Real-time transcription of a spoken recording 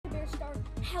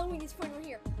Halloween is fun right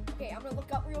here. Okay, I'm gonna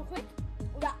look up real quick.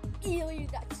 We got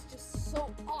aliens. That's just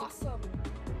so awesome.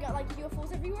 We got like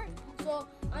UFOs everywhere. So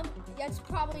that's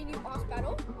probably a new boss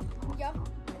battle. Yep.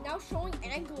 And now showing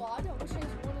Anglod, which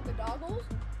is one of the doggos.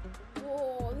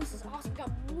 Whoa, this is awesome. We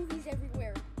got movies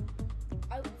everywhere.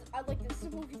 I like this. This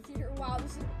is a movie theater. Wow,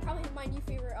 this is probably my new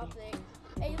favorite update.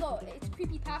 Hey, look, it's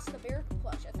Creepypasta Bear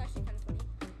plush. That's actually kind of funny.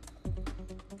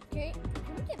 Okay,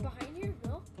 can we get behind here?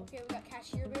 No? Okay, we got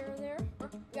Cashier Bear there. We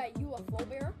got UFO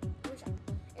Bear, which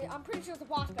I'm pretty sure it's a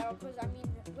boss battle because, I mean,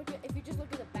 if you just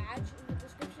look at the badge in the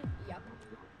description, yep.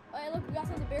 Hey, look, we got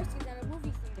some of the bear skins at a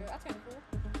movie theater. That's kind of cool.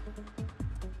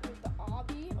 There's the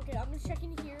obby. Okay, I'm just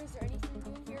checking here. Is there anything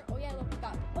new in here? Oh, yeah, look,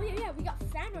 we got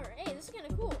fan art. Hey, this is kind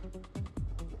of cool.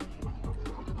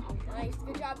 Nice.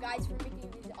 Good job, guys, for making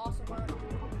these awesome art.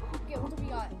 Okay, what do we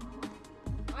got?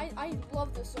 I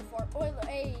love this so far. Oh,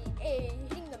 hey,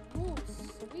 hitting the moves.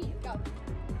 Sweet.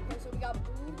 Okay, so we got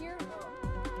blue here.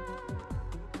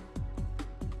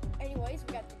 Anyways,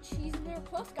 we got the cheese in there.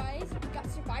 Plus, guys, we got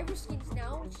survivor skins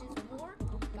now, which is more.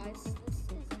 Guys, this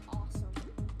is awesome.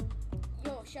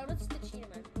 Yo, shout out to the Cheetah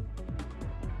Man.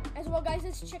 As well, guys,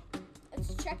 let's check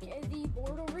the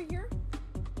board over here.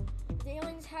 The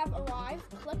aliens have arrived.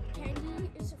 Collect candy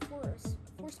is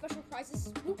for special prizes.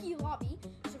 Spooky lobby.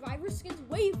 Survivor skins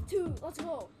wave 2. Let's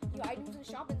go. New items in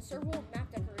shop and server map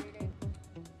decorated.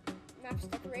 Maps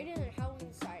decorated and Halloween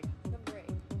inside. Number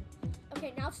 8.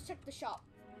 Okay, now let's check the shop.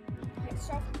 Okay,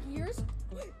 start with gears.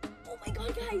 Oh my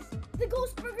god, guys! The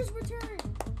Ghost Burgers return!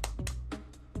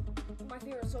 My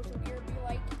favorite social gear would be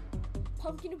like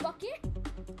pumpkin bucket.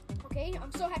 Okay,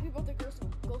 I'm so happy about the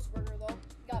Ghost Burger though.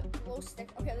 We got glow stick.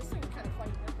 Okay, this thing is kind of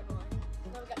funny, not gonna lie.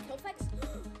 Now we got Killflex.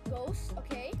 Ghost,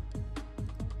 okay.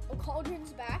 Oh,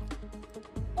 Cauldron's back.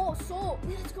 Oh, Soul.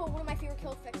 Let's go. One of my favorite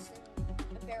Killflex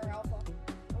in Bear Alpha.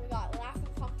 And we got Laughing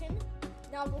Pumpkin.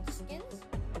 Now go to skins.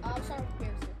 I'll start with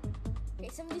bears here. Okay,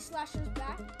 70 Slasher's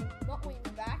back. Buttwing's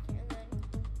back. And then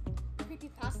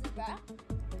Creepypasta's back.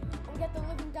 And we got the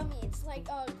Living Dummy. It's like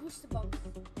Goosebumps.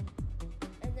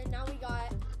 And then now we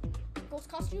got Ghost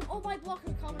Costume. Oh, my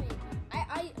Blocker Comedy.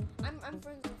 I'm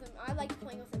friends with him. I like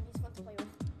playing with him. He's fun to play with.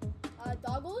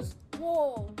 Doggos.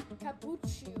 Whoa.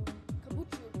 Kabuchu.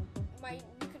 My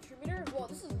new contributor. Whoa,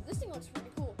 this thing looks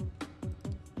pretty cool.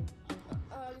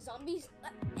 Zombies.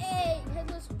 Hey,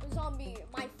 Headless Zombie.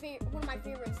 One of my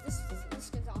favorites. This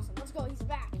skin's awesome. Let's go. He's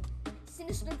back.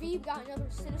 Sinister V. We got another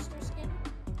Sinister skin.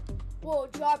 Whoa,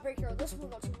 Jawbreaker. This one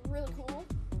looks really cool.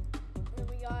 And then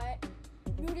we got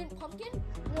Mutant Pumpkin.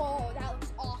 Whoa, that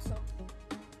looks awesome.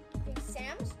 Okay,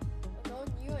 Sam's. No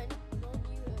new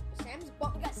Sam's,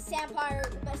 but we got Sampire,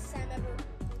 the best Sam ever,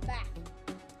 back.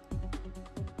 I'm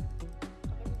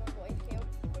gonna go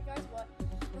AFK quick, guys. What?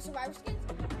 The survivor skins.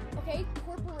 Okay,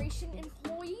 corporation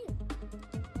employee.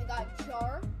 We got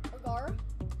Gar,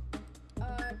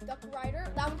 Duck Rider.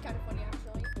 That one's kind of funny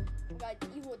actually. We got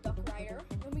Evil Duck Rider.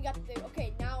 Then we got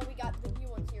now we got the new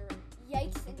ones here.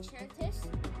 Yikes Enchantress.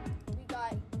 We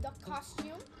got Duck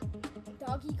Costume,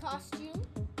 Doggy Costume,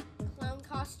 Clown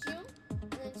Costume,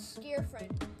 and then Scare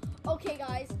Friend. Okay,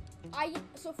 guys.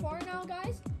 So far now,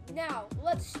 guys. Now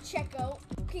let's check out.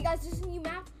 Okay, guys, this is a new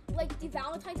map, like the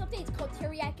Valentine's update. It's called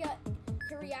Teriyaka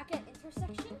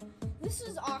Intersection. This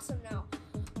is awesome now.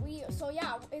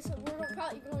 We're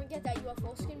probably going to get that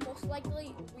UFO skin. Most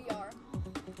likely, we are.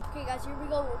 Okay, guys, here we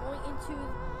go. We're going into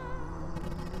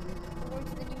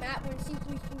the new map. We're going to see if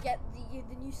we can get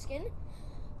the new skin.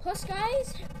 Plus,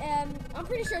 guys, I'm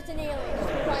pretty sure it's an alien.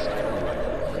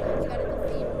 It's got a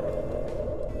defeat.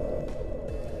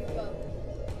 Here we go.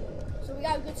 So we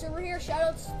got a good server here.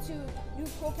 Shoutouts to New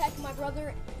Propek, my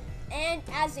brother, and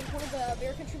Azink, one of the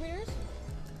bear contributors.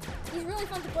 He's really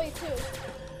fun to play too.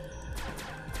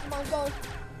 Come on, go.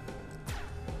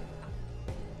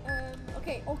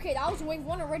 Okay, that was wave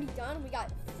 1 already done. We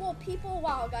got full people.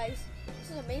 Wow, guys, this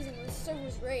is amazing. This server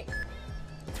is great.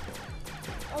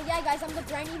 Oh yeah, guys, I'm the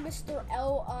brand new Mr.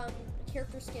 L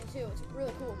character skin too. It's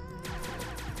really cool.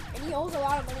 And he owes a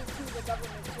lot of money to the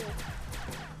government too.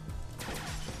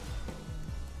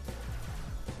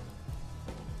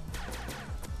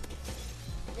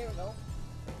 There we go.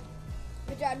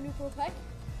 Good job, New Propek.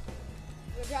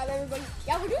 Good job, everybody.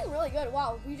 Yeah, we're doing really good.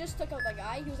 Wow, we just took out that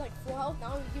guy. He was like full health.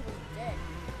 Now he was dead.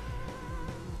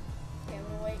 Okay, I'm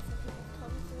gonna wait for people to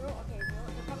come through. Okay, no,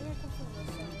 they're probably gonna come from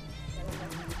this side.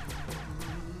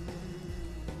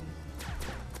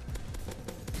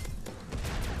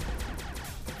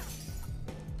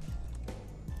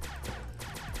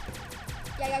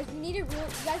 Yeah, guys, you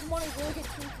guys want a really good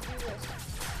team to do this.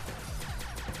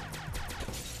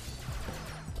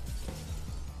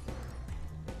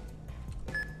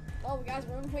 Oh, guys,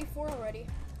 we're on wave 4 already.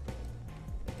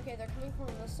 Okay, they're coming from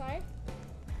this side.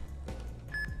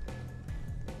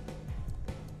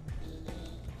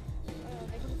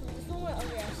 They come from this one.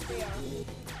 Oh, yes, they are.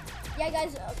 Yeah,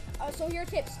 guys, so here are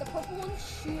tips. The purple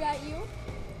ones shoot at you.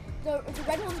 The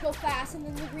red ones go fast, and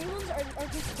then the green ones are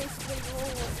just basically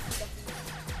rolling ones.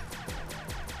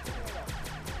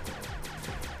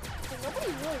 So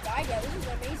nobody's really died yet. This is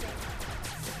amazing.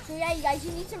 So yeah, you guys,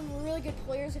 you need some really good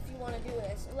players if you want to do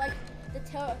this. Like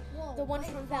the one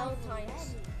from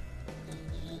Valentine's.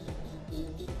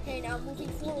 Okay, now moving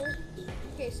forward.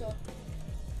 Okay, so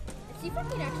let's see if I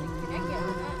can actually connect it on that.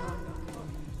 Oh, no.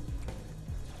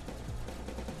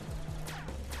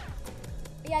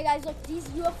 Yeah, guys, look, these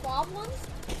UFO ones,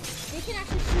 they can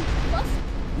actually shoot. Plus,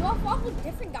 UFO look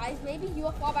different, guys. Maybe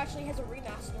UFO actually has a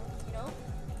remaster, you know?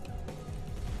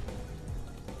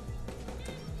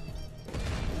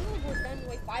 Ooh, we're done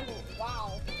with 5.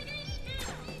 Wow.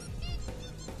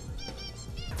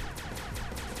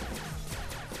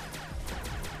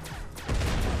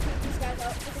 Take these guys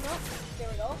out. Pick them up. There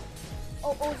we go.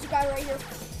 Oh, there's a guy right here.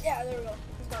 Yeah, there we go.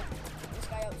 He's gone. Take this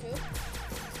guy out, too.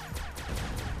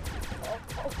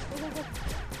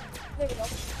 There we go.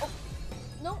 Oh,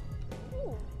 no.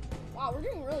 Ooh. Wow, we're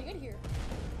doing really good here.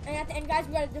 And at the end, guys,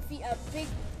 we gotta defeat a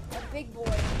big boy.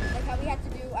 Like how we had to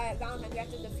do at Valentine's. We have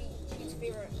to defeat Cheat's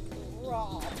favorite,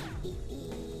 Rob.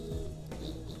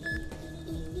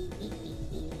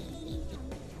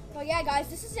 But yeah, guys,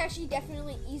 this is actually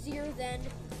definitely easier than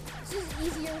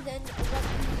what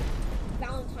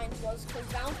Valentine's was, because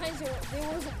Valentine's there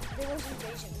was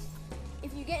invasions.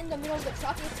 If you get in the middle of the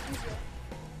truck, it's easier.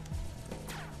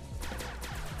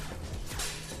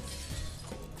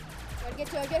 Gotta get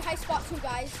to a good high spot too,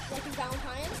 guys, like in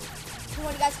Valentine's. So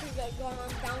when you guys can go on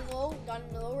down low, down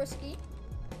low risky.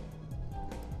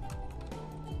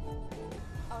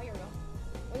 Oh, here we go.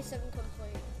 Wave 7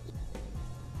 complete.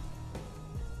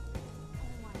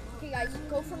 Okay, guys,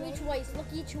 go from each way.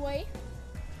 Look each way.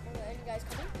 Any guys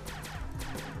coming?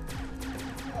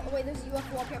 Oh, wait, there's a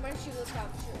UFO up here. I'm gonna shoot this guy.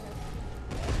 Shoot him.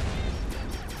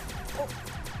 Oh.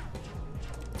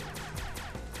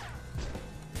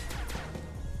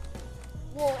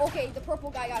 Whoa, okay, the purple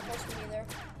guy got close to me there.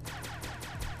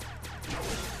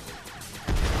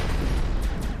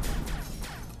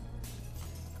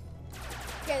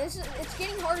 Okay, it's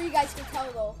getting harder, you guys can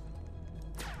tell though.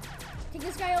 Take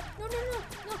this guy out. No.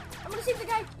 I'm gonna save the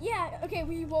guy. Yeah, okay,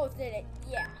 we both did it.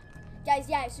 Yeah. Guys,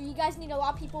 yeah, so you guys need a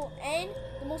lot of people, and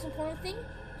the most important thing,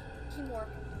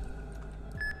 teamwork.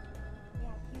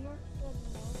 Yeah, teamwork is the most.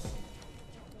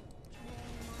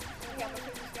 Okay, I'm gonna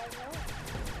take these guys out.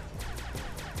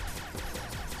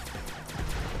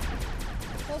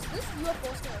 So this UFO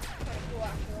is kind of cool,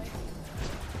 actually.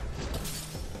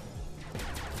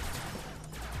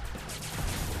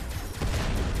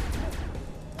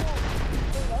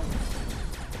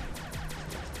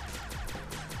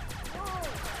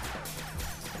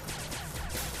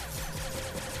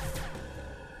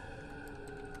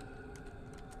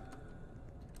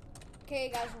 Okay,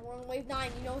 guys, we're on wave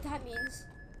 9. You know what that means.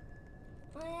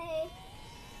 Okay.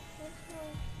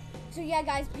 So yeah,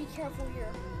 guys, be careful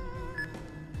here.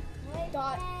 Wait,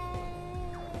 Dot.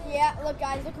 Yeah, look,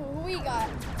 guys, look who we got.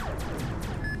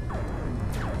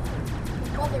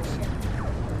 Mothership.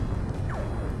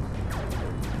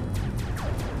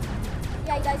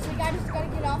 Yeah, guys, so you guys just gotta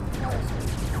get off the cars.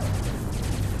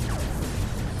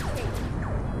 Okay.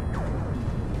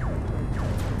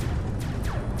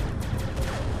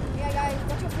 Yeah, guys,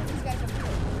 watch out for these guys up here.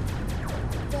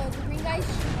 The green guys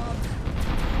shoot bombs.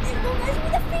 There we go, guys, we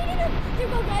defeated him! There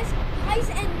we go, guys. Highs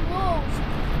and lows.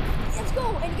 Let's go!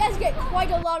 And you guys get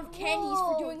quite a lot of candies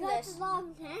for doing that's this. A lot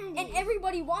of candy. And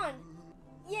everybody won.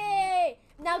 Yay!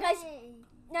 Now, guys,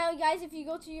 if you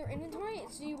go to your inventory and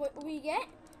see what we get,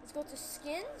 let's go to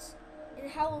skins. In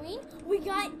Halloween, we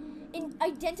got an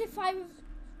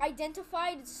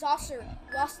identified saucer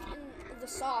lost in the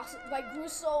sauce by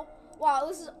Grusso. Wow,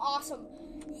 this is awesome.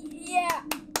 Yeah.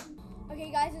 Okay,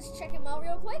 guys, let's check him out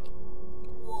real quick.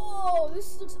 Whoa,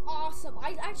 this looks awesome.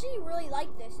 I actually really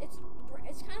like this. It's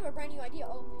kind of a brand new idea.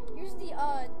 Oh, here's the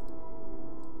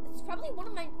it's probably one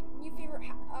of my new favorite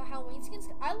Halloween skins.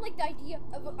 I like the idea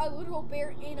of a literal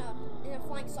bear in a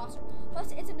flying saucer.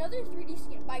 Plus, it's another 3D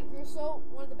skin by Grusso,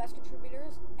 one of the best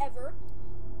contributors ever.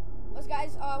 Plus,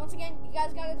 guys, once again, you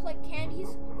guys gotta collect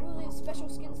candies, really special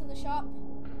skins in the shop.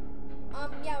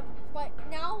 Yeah, but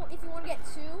now if you want to get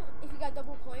 2, if you got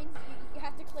double coins, you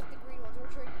have to collect the green ones,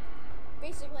 which are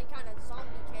basically kind of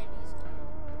zombie candies.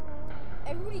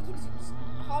 Everybody keeps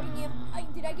holding him.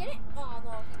 Did I get it? Oh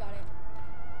no, he got it.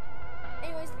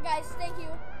 Anyways, guys, thank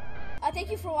you.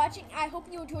 thank you for watching. I hope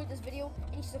you enjoyed this video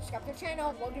and you subscribe to the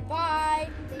channel. Well, goodbye.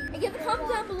 And give a comment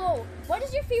down below. What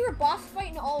is your favorite boss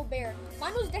fight in All Bear?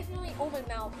 Mine was definitely Omen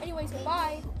Mouth. Anyways,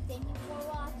 goodbye. Thank you for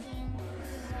watching.